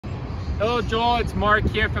Hello Joel, it's Mark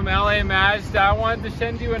here from LA Mazda. I wanted to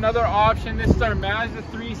send you another option. This is our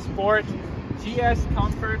Mazda3 Sport GS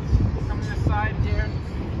Comfort. Come to the side here.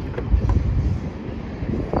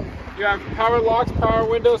 You have power locks, power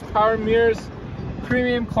windows, power mirrors,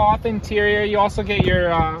 premium cloth interior. You also get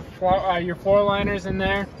your floor liners in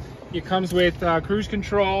there. It comes with cruise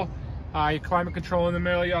control, your climate control in the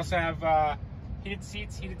middle. You also have heated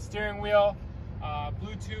seats, heated steering wheel,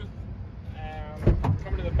 Bluetooth.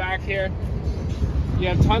 Coming to the back here, you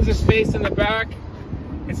have tons of space in the back.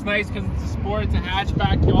 It's nice because it's a sport, it's a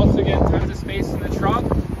hatchback. You also get tons of space in the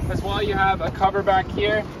trunk as well. You have a cover back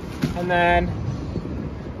here, and then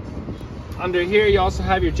under here you also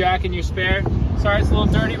have your jack and your spare. Sorry, it's a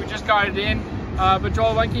little dirty, we just got it in. But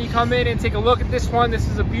Joel, why don't you come in and take a look at this one? This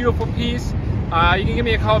is a beautiful piece. You can give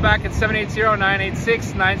me a call back at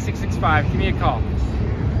 780-986-9665. Give me a call.